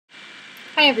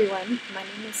Hi everyone, my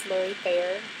name is Lori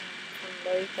Thayer from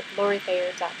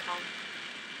LoriThayer.com.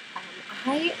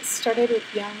 I started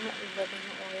with Young Living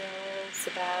Oils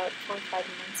about 4 or 5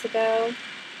 months ago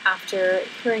after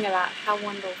hearing about how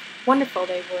wonderful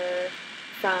they were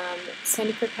from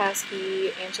Sandy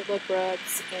Krakowski, Angela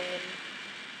Brooks, and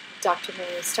Dr.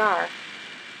 Mary Starr.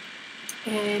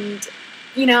 And,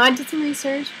 I did some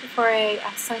research before I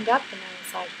signed up, and I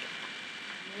was like,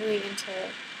 I'm really into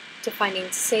finding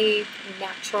safe,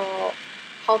 natural,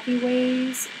 healthy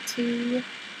ways to,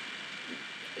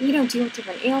 deal with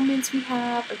different ailments we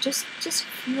have, or just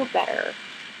feel better,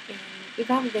 and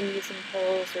rather than using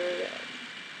pills or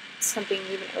something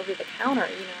even over the counter.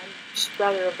 I'd just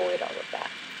rather avoid all of that.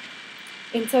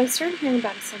 And so I started hearing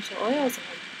about essential oils, and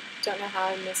I don't know how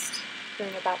I missed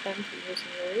hearing about them for years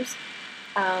and years.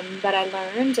 But I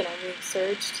learned and I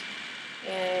researched,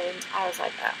 and I was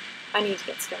like, oh, I need to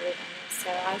get started on this. So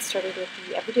I started with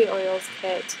the Everyday Oils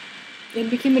kit and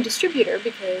became a distributor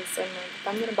because I'm like, if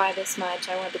I'm going to buy this much,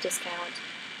 I want the discount.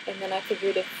 And then I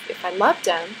figured if I loved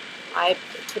them, I'd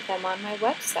put them on my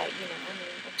website,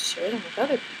 I'd share them with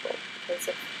other people, because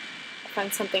if I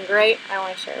find something great, I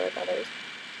want to share it with others.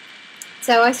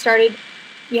 So I started,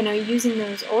 using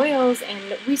those oils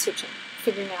and researching,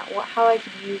 figuring out how I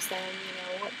could use them,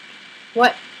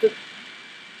 what the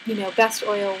best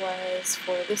oil was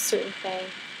for this certain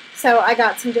thing. So I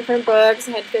got some different books.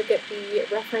 I had to go get the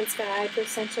reference guide for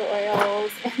essential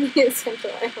oils and the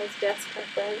essential oils desk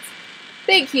reference.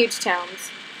 Big, huge tomes.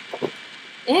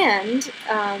 And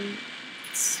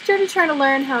started trying to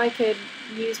learn how I could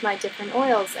use my different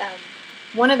oils.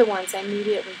 One of the ones I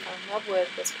immediately fell in love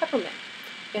with was peppermint.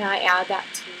 And I add that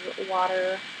to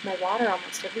my water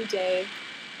almost every day,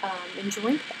 and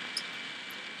drink that.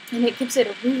 And it gives it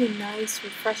a really nice,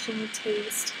 refreshing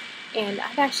taste. And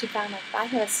I've actually found, like, if I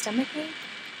have a stomachache,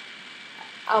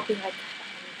 I'll be like,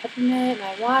 peppermint in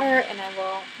my water, and I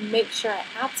will make sure I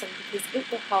have some because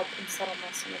it will help and settle my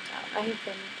stomach down. I have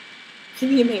been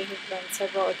really amazed on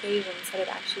several occasions that it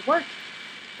actually worked.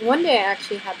 One day I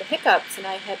actually had the hiccups, and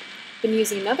I had been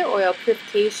using another oil,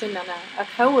 purification, on a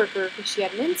coworker because she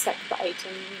had an insect bite,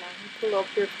 and put a little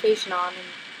purification on, and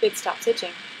it stopped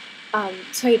itching.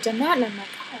 So I had done that, and I'm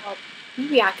like, oh,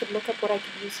 maybe I could look up what I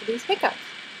could use for these hiccups.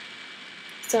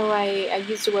 So I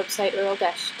used a website,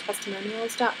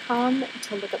 oil-testimonials.com,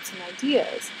 to look up some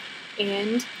ideas,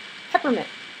 and peppermint.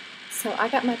 So I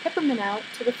got my peppermint out,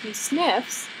 took a few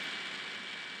sniffs,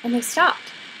 and they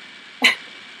stopped.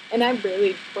 And I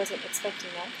really wasn't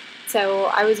expecting that. So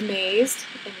I was amazed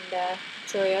and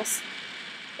joyous.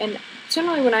 And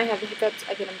generally when I have the hiccups,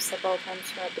 I get them several times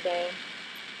throughout the day.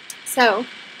 So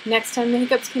next time the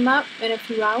hiccups came up, in a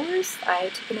few hours, I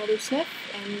took another sniff,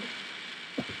 and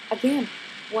again,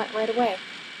 went right away.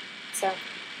 So,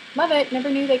 love it. Never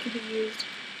knew they could be used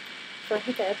for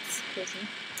hiccups. Crazy.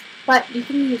 But you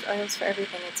can use oils for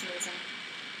everything. It's amazing.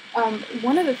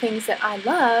 One of the things that I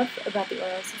love about the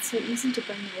oils, it's so easy to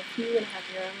bring them with you and have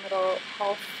your own little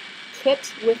health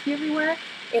kit with you everywhere.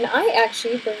 And I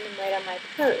actually bring them right on my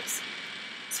purse.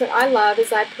 So what I love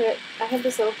is I have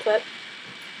this little clip,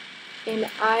 and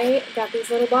I got these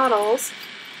little bottles,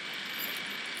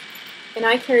 and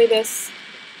I carry this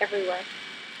everywhere.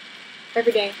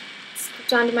 Every day. It's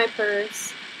clipped onto my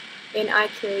purse, and I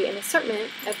carry an assortment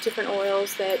of different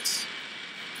oils that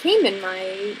came in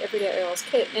my Everyday Oils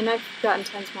kit, and I've gotten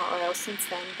tons more oils since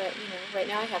then, but, right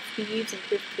now I have thieves and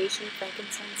purification,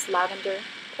 frankincense, lavender,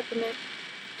 peppermint,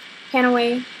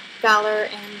 Panaway, Valor,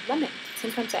 and lemon.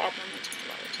 Sometimes I add lemon to the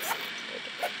water, which is very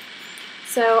good.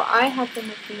 So I have them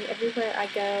with me everywhere I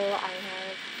go. I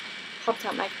have helped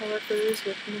out my coworkers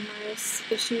with numerous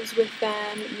issues with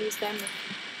them, use them if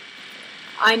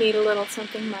I need a little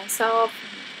something myself.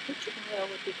 Which oil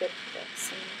would be good for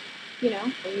this? And,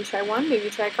 maybe you try one, maybe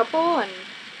you try a couple, and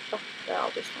they're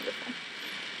all just wonderful.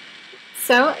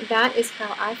 So that is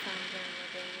how I found Young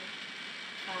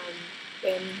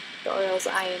Living in the oils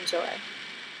I enjoy.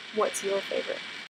 What's your favorite?